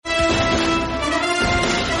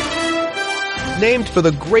Named for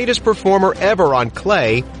the greatest performer ever on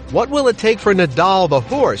clay, what will it take for Nadal the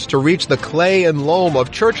horse to reach the clay and loam of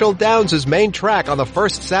Churchill Downs' main track on the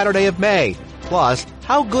first Saturday of May? Plus,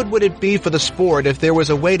 how good would it be for the sport if there was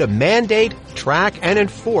a way to mandate, track, and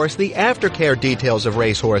enforce the aftercare details of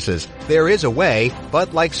racehorses? There is a way,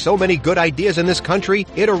 but like so many good ideas in this country,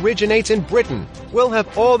 it originates in Britain. We'll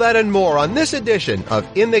have all that and more on this edition of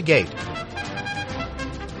In the Gate.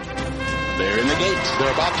 They're in the gates.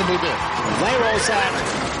 They're about to move in. They roll side.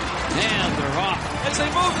 And they're off. As they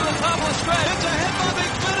move to the top of the stretch, it's a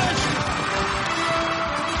head-moving finish.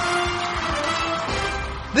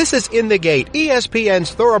 This is In the Gate,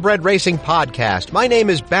 ESPN's Thoroughbred Racing podcast. My name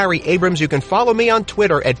is Barry Abrams. You can follow me on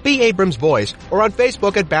Twitter at @BAbramsVoice or on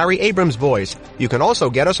Facebook at Barry Abrams Voice. You can also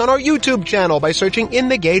get us on our YouTube channel by searching In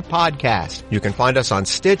the Gate Podcast. You can find us on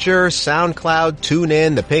Stitcher, SoundCloud,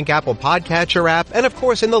 TuneIn, the Pink Apple Podcatcher app, and of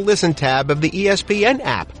course in the Listen tab of the ESPN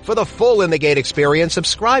app. For the full In the Gate experience,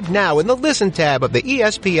 subscribe now in the Listen tab of the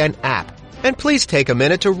ESPN app. And please take a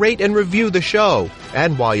minute to rate and review the show.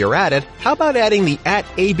 And while you're at it, how about adding the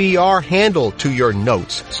 @ABR handle to your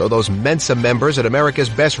notes so those Mensa members at America's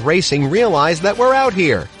Best Racing realize that we're out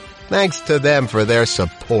here. Thanks to them for their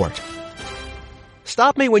support.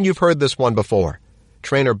 Stop me when you've heard this one before.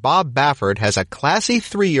 Trainer Bob Baffert has a classy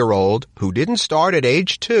 3-year-old who didn't start at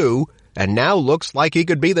age 2 and now looks like he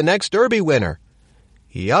could be the next Derby winner.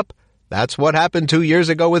 Yup, that's what happened 2 years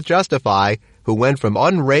ago with Justify, who went from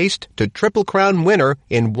unraced to Triple Crown winner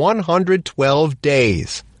in 112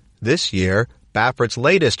 days. This year, Baffert's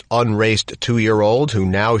latest unraced 2-year-old, who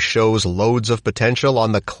now shows loads of potential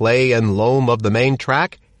on the clay and loam of the main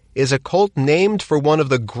track, is a colt named for one of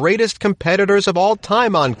the greatest competitors of all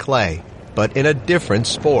time on clay, but in a different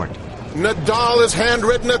sport. Nadal is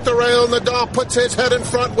handwritten at the rail. Nadal puts his head in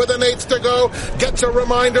front with an eighth to go. Gets a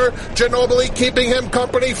reminder. Ginobili keeping him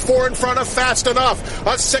company. 4 in front of Fast Enough.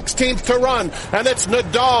 A 16th to run. And it's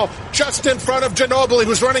Nadal just in front of Ginobili,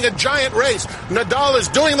 who's running a giant race. Nadal is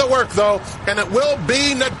doing the work, though. And it will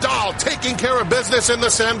be Nadal taking care of business in the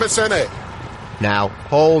San Vicente. Now,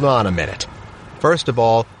 hold on a minute. First of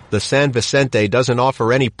all, the San Vicente doesn't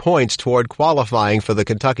offer any points toward qualifying for the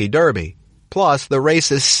Kentucky Derby. Plus, the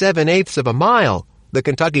race is 7/8 of a mile. The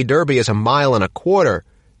Kentucky Derby is 1.25 miles.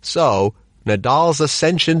 So, Nadal's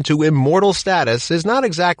ascension to immortal status is not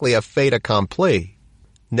exactly a fait accompli.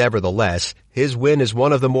 Nevertheless, his win is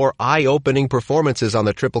one of the more eye-opening performances on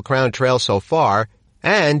the Triple Crown Trail so far,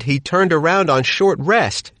 and he turned around on short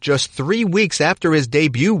rest just 3 weeks after his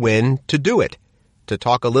debut win to do it. To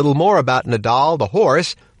talk a little more about Nadal, the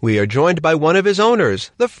horse, we are joined by one of his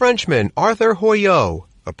owners, the Frenchman Arthur Hoyot.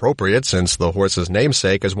 Appropriate since the horse's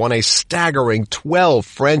namesake has won a staggering 12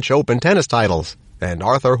 French Open tennis titles. And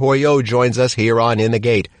Arthur Hoyot joins us here on In the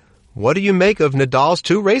Gate. What do you make of Nadal's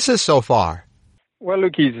 2 races so far? Well,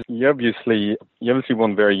 look, he obviously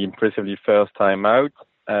won very impressively first time out.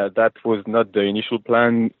 That was not the initial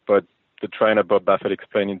plan, but the trainer Bob Baffert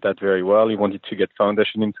explained that very well. He wanted to get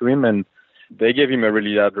foundation into him, and they gave him a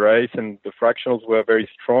really hard race, and the fractionals were very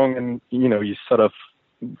strong, and, he sort of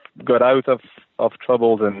got out of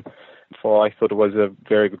troubles, and I thought it was a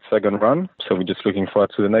very good second run. So we're just looking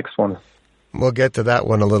forward to the next one. We'll get to that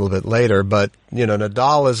one a little bit later, but,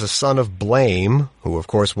 Nadal is a son of Blame, who of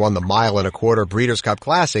course won the 1.25 Breeders' Cup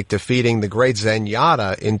Classic, defeating the great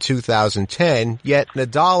Zenyatta in 2010, yet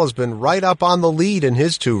Nadal has been right up on the lead in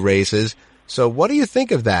his 2 races. So what do you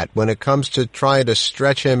think of that when it comes to trying to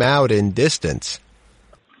stretch him out in distance?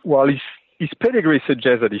 Well, his pedigree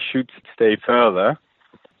suggests that he should stay further.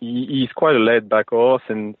 He's quite a laid-back horse,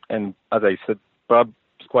 and as I said, Bob's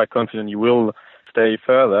quite confident he will stay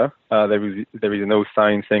further. There is no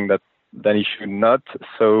sign saying that he should not.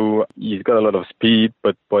 So he's got a lot of speed,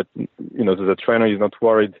 but the trainer is not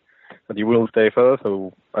worried that he will stay further.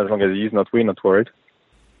 So as long as he's not, we're not worried.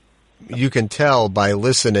 You can tell by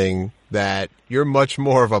listening that you're much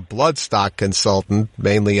more of a bloodstock consultant,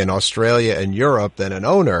 mainly in Australia and Europe, than an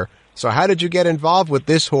owner. So how did you get involved with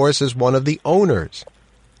this horse as one of the owners?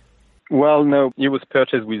 Well, no, he was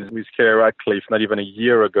purchased with Kerry Radcliffe not even a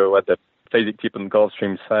year ago at the Basic Tip and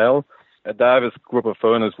Gulfstream sale. A diverse group of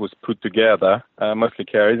owners was put together, mostly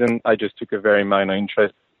Kerry's, and I just took a very minor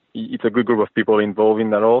interest. It's a good group of people involved in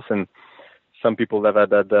that horse, and some people have had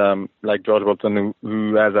that, like George Bolton,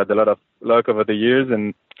 who has had a lot of luck over the years,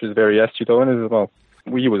 and just very astute owners as well.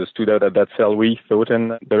 We was stood out at that sale, we thought,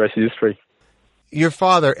 and the rest is history. Your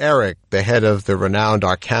father, Eric, the head of the renowned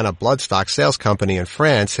Arcana Bloodstock sales company in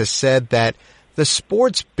France, has said that the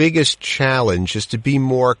sport's biggest challenge is to be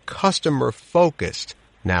more customer-focused.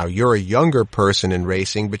 Now, you're a younger person in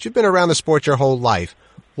racing, but you've been around the sport your whole life.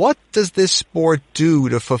 What does this sport do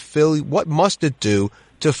to fulfill, what must it do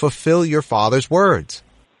to fulfill your father's words?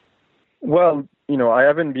 Well, I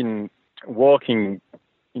haven't been working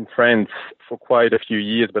in France for quite a few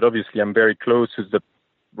years, but obviously I'm very close to the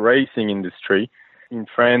racing industry in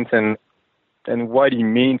France, and what he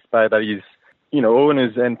means by that is,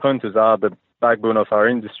 owners and punters are the backbone of our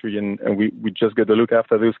industry, and we just got to look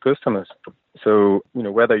after those customers. So,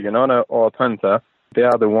 whether you're an owner or a punter, they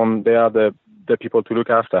are the people to look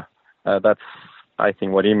after. That's, I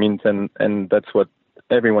think, what he means, and that's what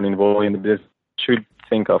everyone involved in the business should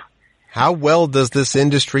think of. How well does this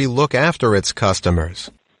industry look after its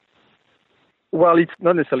customers? Well, it's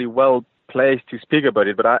not necessarily well placed to speak about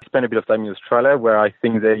it, but I spent a bit of time in Australia where I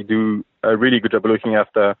think they do a really good job looking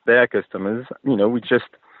after their customers. We just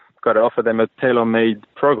got to offer them a tailor-made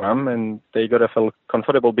program, and they got to feel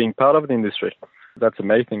comfortable being part of the industry. That's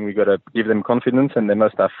amazing. We got to give them confidence, and they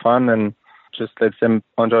must have fun, and just let them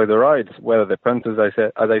enjoy the ride, whether they're punters, as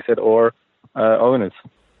I said, or owners.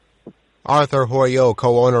 Arthur Hoyot,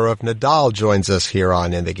 co-owner of Nadal, joins us here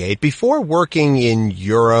on In the Gate. Before working in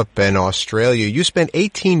Europe and Australia, you spent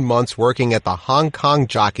 18 months working at the Hong Kong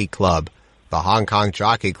Jockey Club. The Hong Kong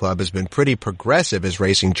Jockey Club has been pretty progressive as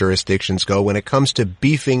racing jurisdictions go when it comes to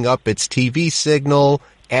beefing up its TV signal,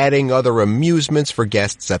 adding other amusements for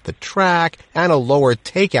guests at the track, and a lower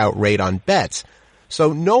takeout rate on bets.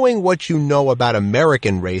 So knowing what you know about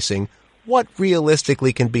American racing, what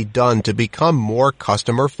realistically can be done to become more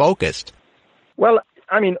customer-focused? Well,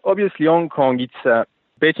 obviously Hong Kong, it's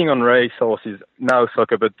betting on racehorses, now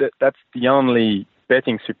soccer, but that's the only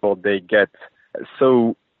betting support they get.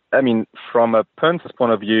 So, from a punter's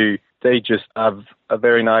point of view, they just have a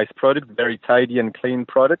very nice product, very tidy and clean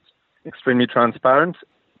product, extremely transparent.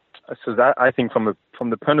 So that, I think, from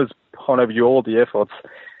the punter's point of view, all the efforts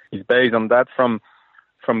is based on that. From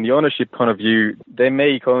the ownership point of view, they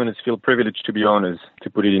make owners feel privileged to be owners, to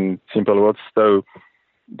put it in simple words. So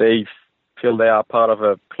they feel they are part of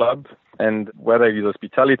a club, and whether it's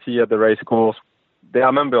hospitality at the race course, they are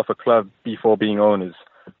a member of a club before being owners.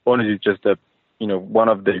 Owners is just one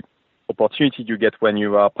of the opportunities you get when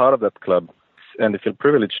you are part of that club, and they feel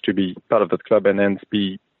privileged to be part of that club and then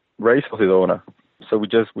be racehorses owner. So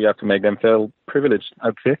we have to make them feel privileged,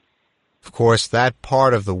 I'd say. Of course, that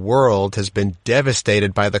part of the world has been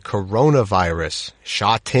devastated by the coronavirus.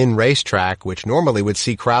 Sha Tin Racetrack, which normally would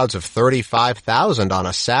see crowds of 35,000 on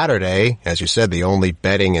a Saturday, as you said, the only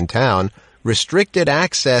betting in town, restricted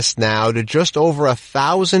access now to just over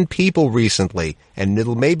 1,000 people recently, and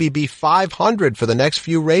it'll maybe be 500 for the next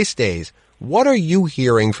few race days. What are you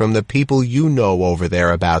hearing from the people you know over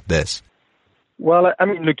there about this? Well,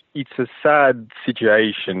 look, it's a sad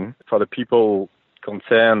situation for the people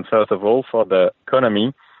concerned, first of all, for the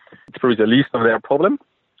economy. It's probably the least of their problem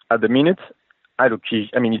at the minute.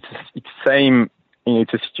 It's same.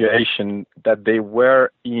 It's a situation that they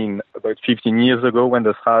were in about 15 years ago when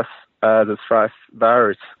the SARS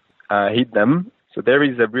virus hit them. So there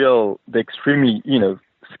is they're extremely,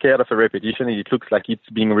 scared of a repetition. It looks like it's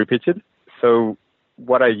being repeated. So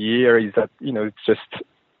what I hear is that,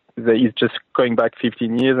 it's just going back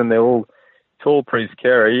 15 years, and it's all pretty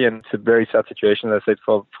scary, and it's a very sad situation, as I said,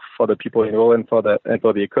 for the people involved and for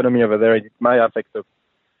the economy over there. It might affect the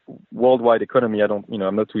worldwide economy. I'm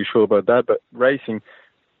not too sure about that, but racing,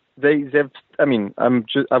 I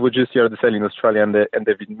was just here to sell in Australia, and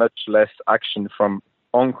there's been much less action from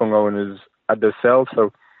Hong Kong owners at the sale.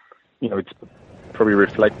 So, it probably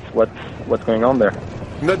reflects what's going on there.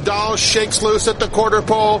 Nadal shakes loose at the quarter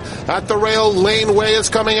pole. At the rail, Laneway is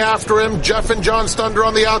coming after him. Jeff and John Stunder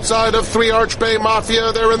on the outside of 3 Arch Bay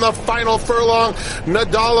Mafia. They're in the final furlong.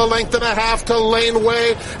 Nadal a length and a half to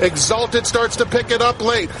Laneway. Exalted starts to pick it up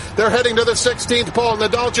late. They're heading to the 16th pole.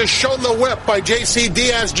 Nadal just shown the whip by J.C.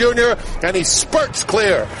 Diaz Jr., and he spurts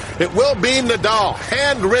clear. It will be Nadal,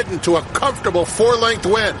 hand-ridden to a comfortable 4-length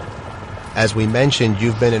win. As we mentioned,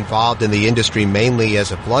 you've been involved in the industry mainly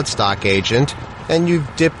as a bloodstock agent, and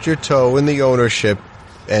you've dipped your toe in the ownership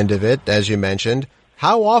end of it, as you mentioned.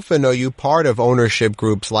 How often are you part of ownership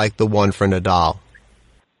groups like the one for Nadal?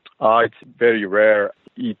 It's very rare.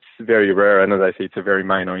 And as I say, it's a very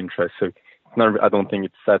minor interest. So I don't think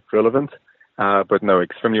it's that relevant. But no,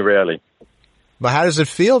 extremely rarely. But how does it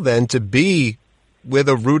feel then to be with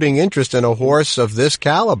a rooting interest in a horse of this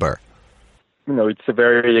caliber? It's a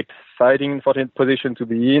very exciting, important position to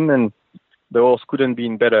be in, and the horse couldn't be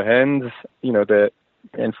in better hands.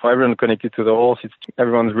 And for everyone connected to the horse,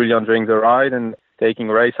 everyone's really enjoying the ride and taking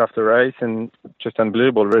race after race, and just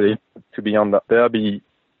unbelievable, really, to be on that Derby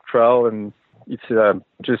trail. And it's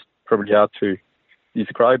just probably hard to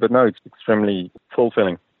describe, but no, it's extremely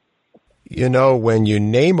fulfilling. You know, when you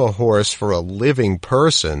name a horse for a living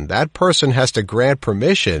person, that person has to grant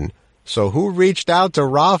permission. So who reached out to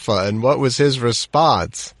Rafa and what was his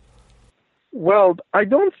response? Well, I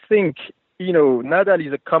don't think, Nadal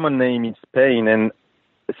is a common name in Spain. And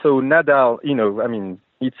so Nadal,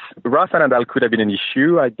 Rafa Nadal could have been an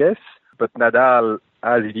issue, I guess. But Nadal,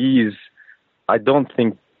 as it is, I don't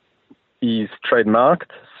think is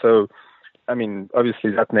trademarked. So,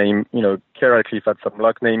 obviously that name, Kerry Cliff had some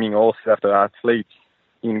luck naming horses after athletes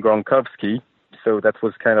in Gronkowski. So that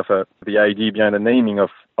was kind of the idea behind the naming of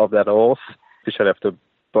that horse, especially after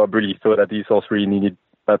Bob really thought that this horse really needed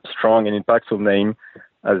a strong and impactful name,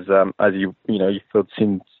 as he thought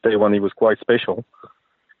since day one he was quite special.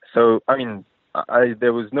 So,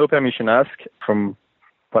 there was no permission asked from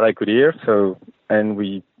what I could hear. So, and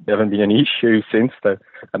there haven't been any issues since.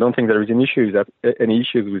 I don't think there is any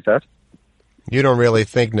issues with that. You don't really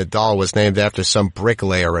think Nadal was named after some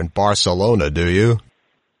bricklayer in Barcelona, do you?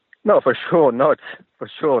 No, for sure not.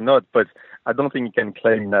 But I don't think you can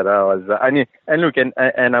claim Nadal as. And look,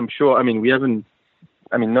 and I'm sure. We haven't.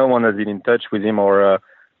 No one has been in touch with him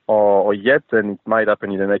or yet, and it might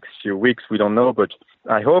happen in the next few weeks. We don't know, but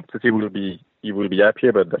I hope that he will be happy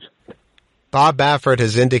about that. Bob Baffert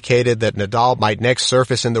has indicated that Nadal might next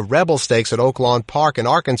surface in the Rebel Stakes at Oaklawn Park in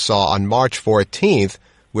Arkansas on March 14th,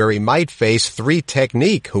 where he might face 3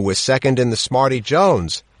 Technique, who was second in the Smarty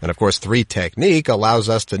Jones. And of course, 3 Technique allows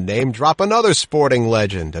us to name drop another sporting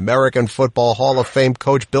legend, American Football Hall of Fame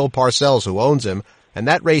coach Bill Parcells, who owns him. And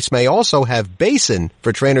that race may also have Basin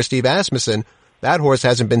for trainer Steve Asmussen. That horse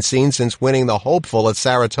hasn't been seen since winning the Hopeful at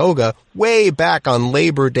Saratoga way back on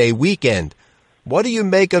Labor Day weekend. What do you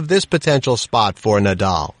make of this potential spot for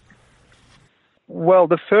Nadal? Well,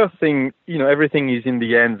 the first thing, everything is in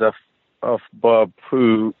the hands of Bob,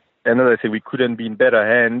 who, and as I say, we couldn't be in better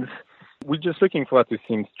hands. We're just looking forward to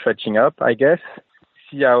see him stretching up, I guess,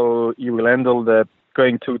 see how he will handle the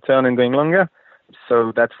going to turn and going longer.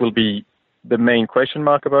 So that will be the main question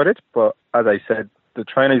mark about it. But as I said, the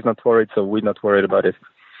trainer is not worried, so we're not worried about it.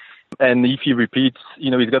 And if he repeats,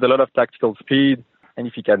 he's got a lot of tactical speed. And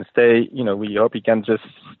if he can stay, we hope he can just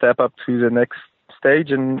step up to the next stage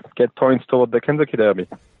and get points toward the Kentucky Derby.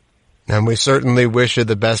 And we certainly wish you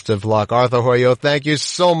the best of luck. Arthur Hoyo, thank you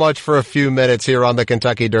so much for a few minutes here on the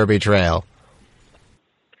Kentucky Derby Trail.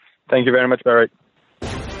 Thank you very much, Barry.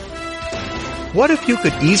 What if you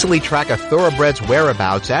could easily track a thoroughbred's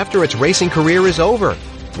whereabouts after its racing career is over?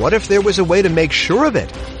 What if there was a way to make sure of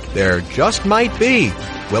it? There just might be.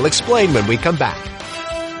 We'll explain when we come back.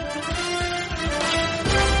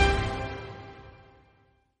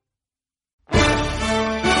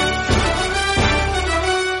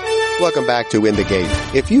 Welcome back to In the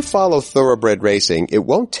Gate. If you follow thoroughbred racing, it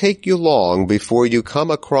won't take you long before you come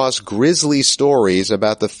across grisly stories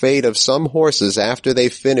about the fate of some horses after they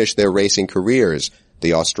finish their racing careers.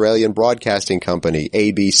 The Australian broadcasting company,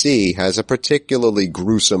 ABC, has a particularly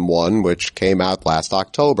gruesome one which came out last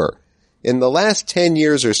October. In the last 10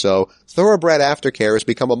 years or so, thoroughbred aftercare has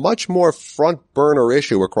become a much more front-burner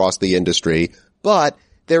issue across the industry, but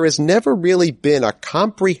there has never really been a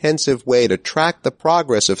comprehensive way to track the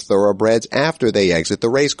progress of thoroughbreds after they exit the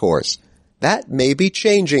racecourse. That may be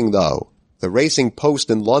changing, though. The Racing Post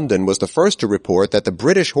in London was the first to report that the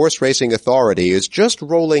British Horse Racing Authority is just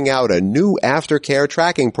rolling out a new aftercare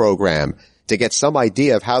tracking program. To get some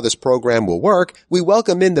idea of how this program will work, we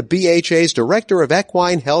welcome in the BHA's Director of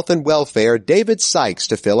Equine Health and Welfare, David Sykes,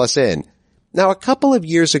 to fill us in. Now, a couple of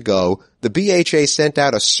years ago, the BHA sent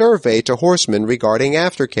out a survey to horsemen regarding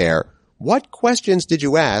aftercare. What questions did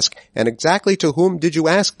you ask, and exactly to whom did you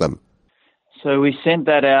ask them? So we sent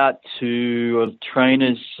that out to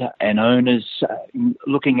trainers and owners,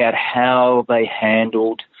 looking at how they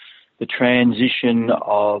handled the transition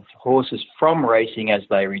of horses from racing as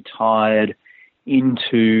they retired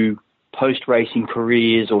into post-racing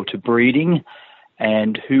careers or to breeding,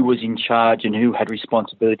 and who was in charge and who had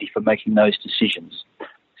responsibility for making those decisions.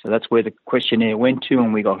 So that's where the questionnaire went to,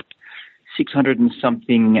 and we got 600 and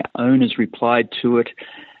something owners replied to it.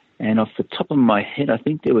 And off the top of my head, I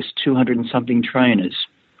think there was 200 and something trainers.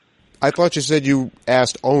 I thought you said you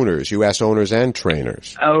asked owners. You asked owners and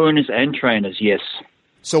trainers. Owners and trainers, yes.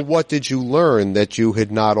 So what did you learn that you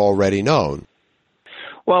had not already known?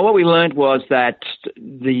 Well, what we learned was that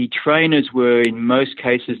the trainers were, in most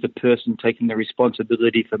cases, the person taking the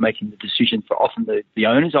responsibility for making the decision for often the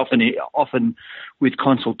owners, often with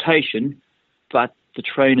consultation, but the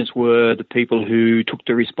trainers were the people who took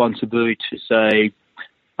the responsibility to say,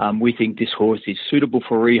 we think this horse is suitable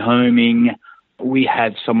for rehoming. We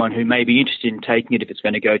have someone who may be interested in taking it if it's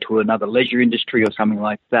going to go to another leisure industry or something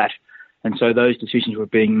like that. And so those decisions were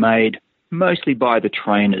being made mostly by the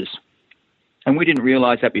trainers. And we didn't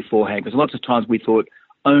realise that beforehand, because lots of times we thought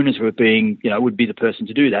owners would be the person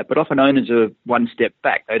to do that. But often owners are one step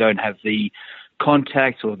back. They don't have the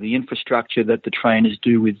contacts or the infrastructure that the trainers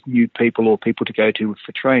do with new people or people to go to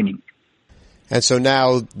for training. And so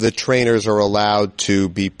now the trainers are allowed to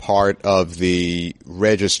be part of the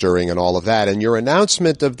registering and all of that. And your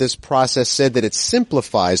announcement of this process said that it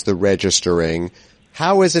simplifies the registering.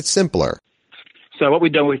 How is it simpler? So what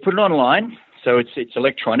we've done, we've put it online, so it's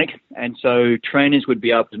electronic. And so trainers would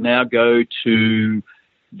be able to now go to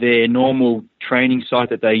their normal training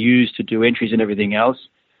site that they use to do entries and everything else,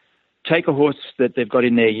 take a horse that they've got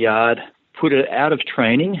in their yard, put it out of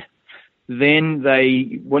training. Then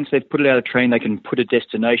once they've put it out of training, they can put a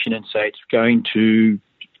destination and say it's going to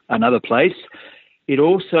another place. It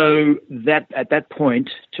also, at that point,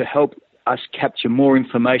 to help us capture more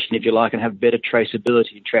information, if you like, and have better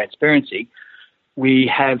traceability and transparency, we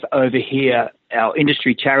have over here our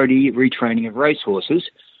industry charity, Retraining of Racehorses,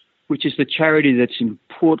 which is the charity that's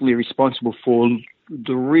importantly responsible for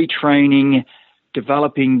the retraining,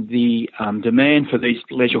 developing the demand for these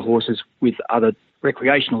leisure horses with other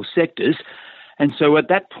recreational sectors. And so at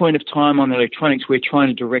that point of time on the electronics, we're trying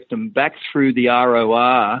to direct them back through the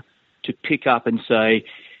ROR to pick up and say,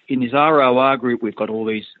 in this ROR group, we've got all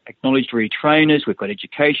these acknowledged retrainers, we've got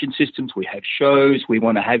education systems, we have shows, we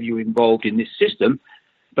want to have you involved in this system.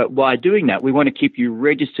 But by doing that, we want to keep you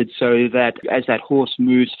registered so that as that horse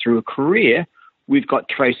moves through a career, we've got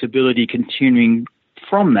traceability continuing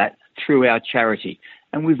from that through our charity.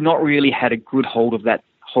 And we've not really had a good hold of that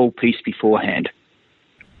whole piece beforehand.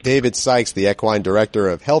 David Sykes, the Equine Director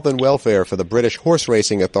of Health and Welfare for the British Horse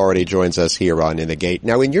Racing Authority, joins us here on In the Gate.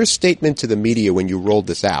 Now, in your statement to the media when you rolled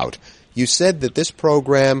this out, you said that this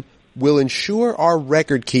program will ensure our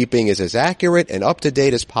record keeping is as accurate and up to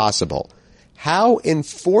date as possible. How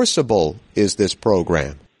enforceable is this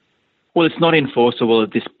program? Well, it's not enforceable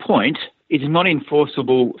at this point. It's not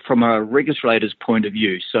enforceable from a regulator's point of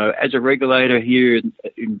view. So as a regulator here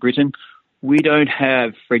in Britain, we don't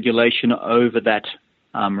have regulation over that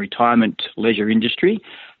retirement leisure industry.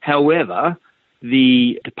 However,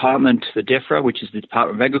 the department, the DEFRA, which is the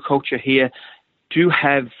Department of Agriculture here, do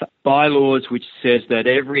have bylaws which says that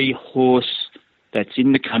every horse that's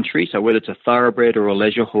in the country, so whether it's a thoroughbred or a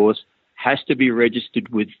leisure horse, has to be registered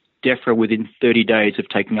with DEFRA within 30 days of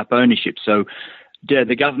taking up ownership. So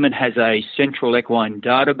the government has a central equine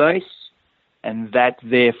database, and that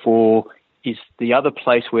therefore is the other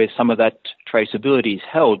place where some of that traceability is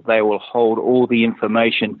held. They will hold all the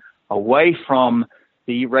information away from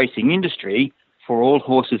the racing industry for all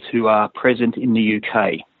horses who are present in the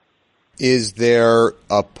UK. Is there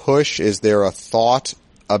a push, is there a thought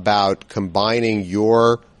about combining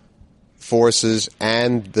your forces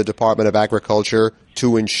and the Department of Agriculture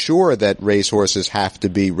to ensure that racehorses have to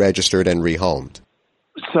be registered and rehomed?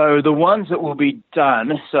 So the ones that will be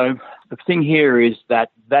done, so the thing here is that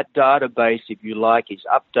database, if you like, is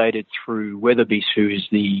updated through Weatherby's, who is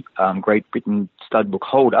the Great Britain stud book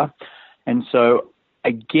holder. And so,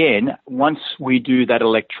 again, once we do that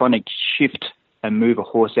electronic shift and move a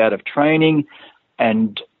horse out of training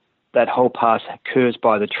and that whole pass occurs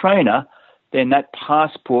by the trainer, then that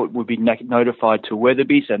passport would be notified to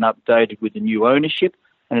Weatherby's and updated with the new ownership.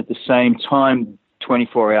 And at the same time,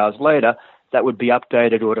 24 hours later, that would be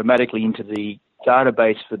updated automatically into the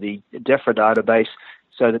database for the DEFRA database,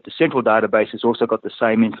 so that the central database has also got the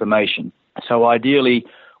same information. So ideally,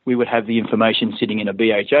 we would have the information sitting in a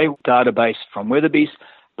BHA database from Weatherby's,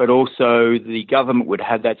 but also the government would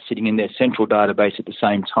have that sitting in their central database at the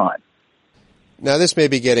same time. Now, this may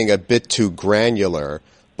be getting a bit too granular,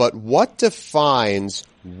 but what defines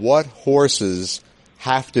what horses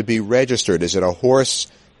have to be registered? Is it a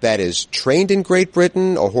horse that is trained in Great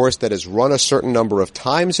Britain, a horse that has run a certain number of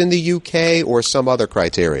times in the UK, or some other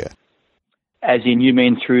criteria? As in, you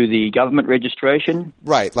mean through the government registration?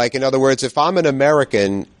 Right. Like, in other words, if I'm an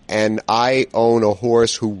American and I own a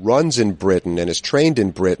horse who runs in Britain and is trained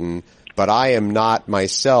in Britain, but I am not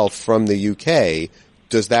myself from the UK,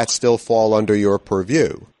 does that still fall under your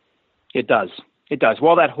purview? It does. It does.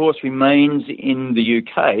 While that horse remains in the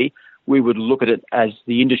UK, we would look at it as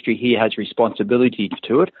the industry here has responsibility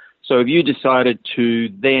to it. So if you decided to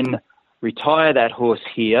then retire that horse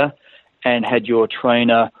here and had your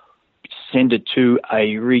trainer send it to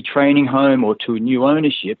a retraining home or to a new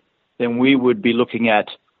ownership, then we would be looking at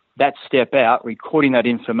that step out, recording that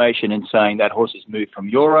information and saying that horse has moved from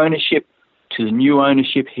your ownership to the new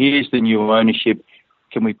ownership. Here's the new ownership.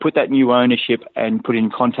 Can we put that new ownership and put in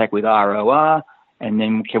contact with ROR? And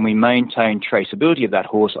then can we maintain traceability of that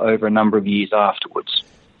horse over a number of years afterwards?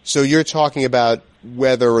 So you're talking about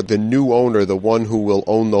whether the new owner, the one who will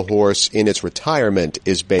own the horse in its retirement,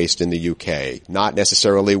 is based in the UK, not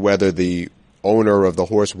necessarily whether the owner of the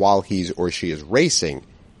horse while he's or she is racing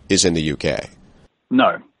is in the UK.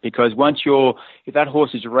 No, because if that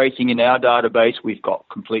horse is racing in our database, we've got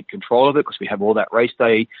complete control of it because we have all that race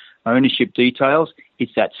day ownership details.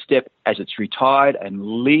 It's that step as it's retired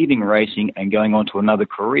and leaving racing and going on to another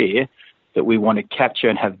career that we want to capture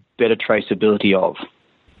and have better traceability of.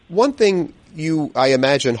 One thing you, I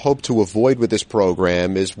imagine, hope to avoid with this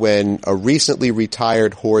program is when a recently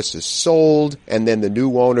retired horse is sold and then the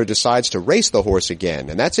new owner decides to race the horse again.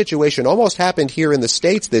 And that situation almost happened here in the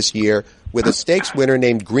States this year with a stakes winner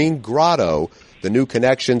named Green Grotto. The new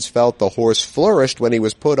connections felt the horse flourished when he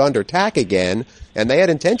was put under tack again, and they had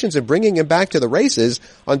intentions of bringing him back to the races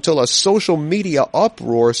until a social media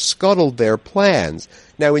uproar scuttled their plans.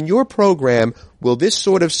 Now, in your program, will this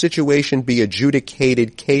sort of situation be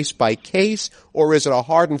adjudicated case by case, or is it a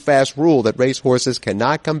hard and fast rule that racehorses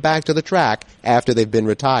cannot come back to the track after they've been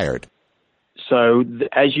retired? So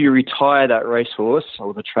as you retire that racehorse,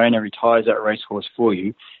 or the trainer retires that racehorse for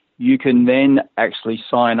you, you can then actually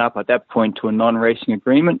sign up at that point to a non-racing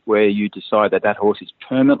agreement where you decide that that horse is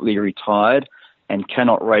permanently retired and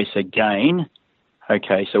cannot race again.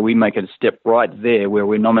 Okay, so we make it a step right there where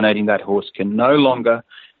we're nominating that horse can no longer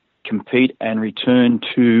compete and return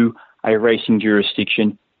to a racing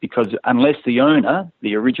jurisdiction, because unless the owner,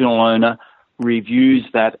 the original owner, reviews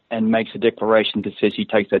that and makes a declaration that says he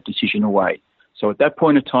takes that decision away. So at that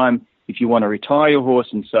point of time, if you want to retire your horse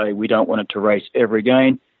and say we don't want it to race ever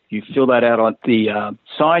again, you fill that out on the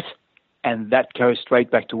site, and that goes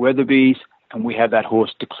straight back to Weatherby's, and we have that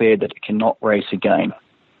horse declared that it cannot race again.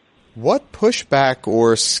 What pushback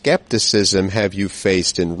or skepticism have you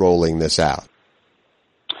faced in rolling this out?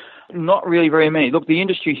 Not really very many. Look, the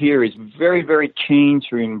industry here is very, very keen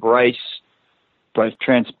to embrace both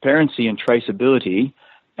transparency and traceability,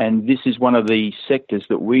 and this is one of the sectors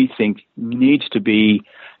that we think needs to be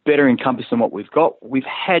better encompassed than what we've got. We've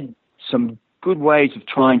had some good ways of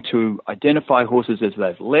trying to identify horses as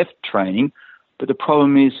they've left training, but the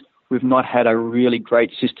problem is we've not had a really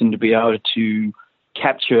great system to be able to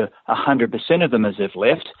capture 100% of them as they've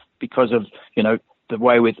left because of, the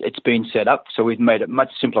way it's been set up. So we've made it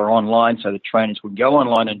much simpler online so the trainers would go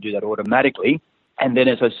online and do that automatically. And then,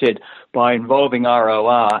 as I said, by involving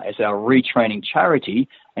ROR as our retraining charity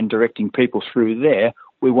and directing people through there,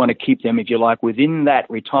 we want to keep them, if you like, within that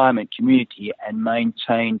retirement community and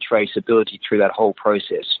maintain traceability through that whole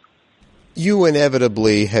process. You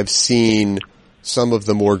inevitably have seen some of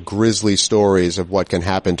the more grisly stories of what can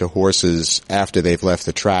happen to horses after they've left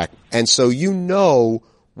the track. And so you know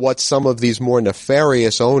what some of these more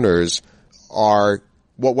nefarious owners are,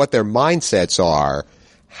 what their mindsets are.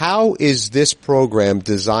 How is this program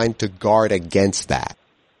designed to guard against that?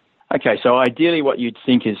 Okay, so ideally what you'd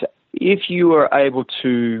think is if you are able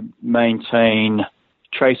to maintain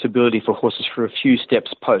traceability for horses for a few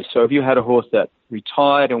steps post, so if you had a horse that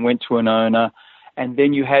retired and went to an owner and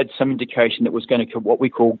then you had some indication that was going to, what we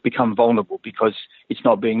call, become vulnerable because it's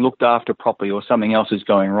not being looked after properly or something else is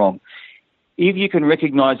going wrong. If you can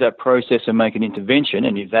recognize that process and make an intervention,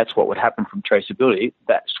 and if that's what would happen from traceability,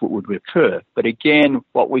 that's what would occur. But again,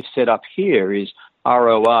 what we've set up here is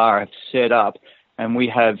ROR have set up, and we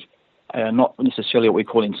have not necessarily what we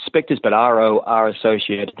call inspectors, but ROR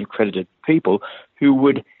associated accredited people who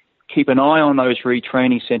would keep an eye on those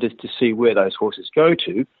retraining centres to see where those horses go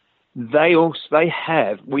to.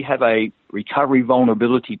 We have a recovery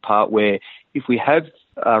vulnerability part where if we have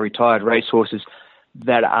retired racehorses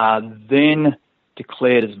that are then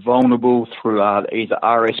declared as vulnerable through either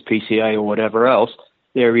RSPCA or whatever else,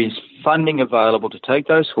 there is funding available to take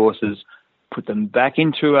those horses, put them back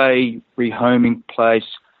into a rehoming place,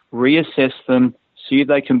 reassess them, see if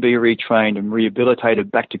they can be retrained and rehabilitated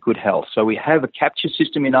back to good health. So we have a capture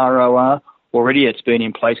system in ROR already. It's been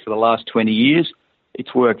in place for the last 20 years.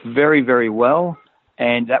 It's worked very, very well,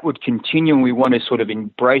 and that would continue, and we want to sort of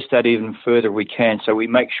embrace that even further we can. So we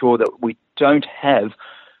make sure that we don't have,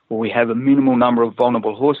 or we have a minimal number of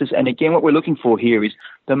vulnerable horses. And again, what we're looking for here is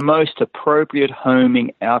the most appropriate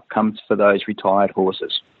homing outcomes for those retired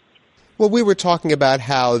horses. Well, we were talking about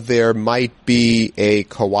how there might be a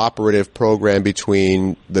cooperative program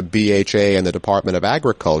between the BHA and the Department of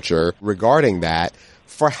Agriculture regarding that.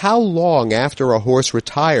 For how long after a horse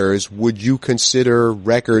retires would you consider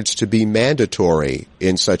records to be mandatory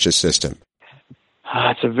in such a system?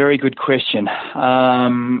 It's a very good question.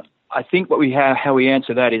 I think how we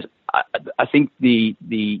answer that is, I think the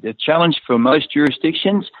challenge for most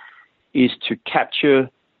jurisdictions is to capture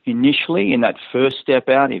initially in that first step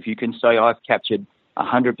out. If you can say, I've captured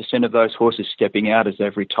 100% of those horses stepping out as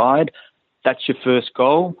they've retired. That's your first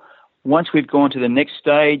goal. Once we've gone to the next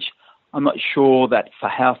stage, I'm not sure that for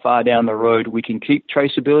how far down the road we can keep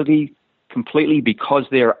traceability completely, because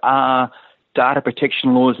there are data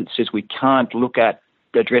protection laws that says we can't look at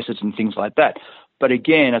addresses and things like that. But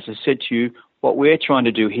again, as I said to you, what we're trying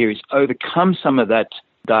to do here is overcome some of that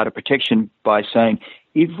data protection by saying,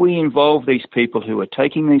 if we involve these people who are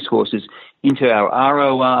taking these horses into our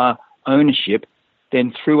ROR ownership,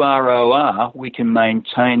 then through ROR, we can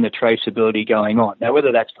maintain the traceability going on. Now,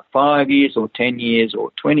 whether that's for 5 years or 10 years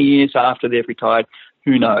or 20 years after they've retired,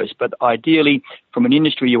 who knows? But ideally, from an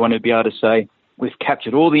industry, you want to be able to say, we've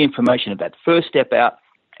captured all the information at that first step out,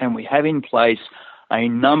 and we have in place a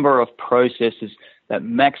number of processes that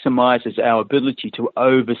maximizes our ability to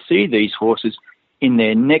oversee these horses in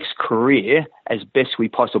their next career as best we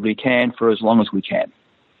possibly can for as long as we can.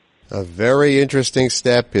 A very interesting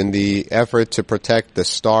step in the effort to protect the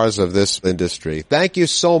stars of this industry. Thank you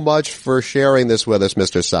so much for sharing this with us,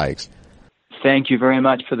 Mr. Sykes. Thank you very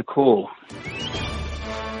much for the call.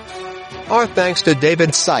 Our thanks to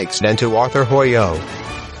David Sykes and to Arthur Hoyot.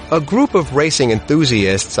 A group of racing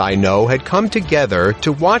enthusiasts I know had come together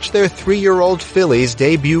to watch their 3-year-old fillies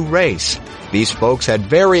debut race. These folks had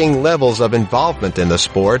varying levels of involvement in the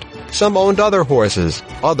sport. Some owned other horses,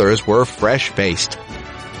 others were fresh-faced.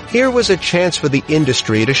 Here was a chance for the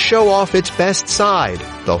industry to show off its best side,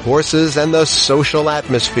 the horses and the social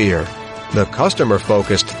atmosphere. The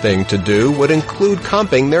customer-focused thing to do would include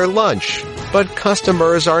comping their lunch, but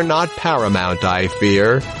customers are not paramount, I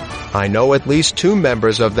fear. I know at least 2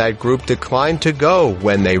 members of that group declined to go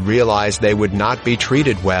when they realized they would not be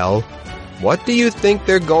treated well. What do you think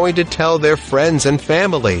they're going to tell their friends and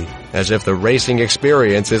family, as if the racing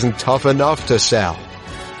experience isn't tough enough to sell?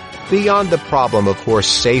 Beyond the problem of horse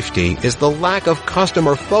safety is the lack of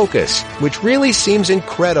customer focus, which really seems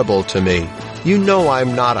incredible to me. You know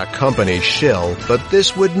I'm not a company shill, but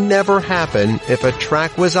this would never happen if a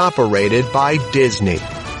track was operated by Disney.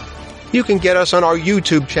 You can get us on our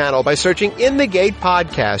YouTube channel by searching In the Gate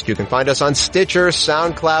Podcast. You can find us on Stitcher,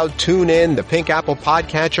 SoundCloud, TuneIn, the Pink Apple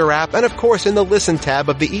Podcatcher app, and of course in the Listen tab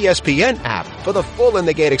of the ESPN app. For the full In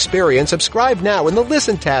the Gate experience, subscribe now in the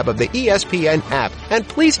Listen tab of the ESPN app. And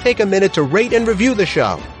please take a minute to rate and review the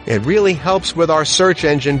show. It really helps with our search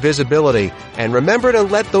engine visibility. And remember to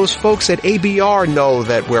let those folks at ABR know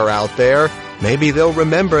that we're out there. Maybe they'll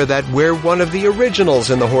remember that we're one of the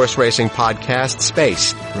originals in the horse racing podcast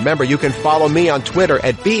space. Remember, you can follow me on Twitter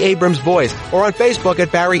at @BAbramsVoice or on Facebook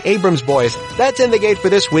at Barry Abrams Voice. That's In the Gate for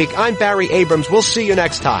this week. I'm Barry Abrams. We'll see you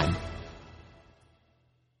next time.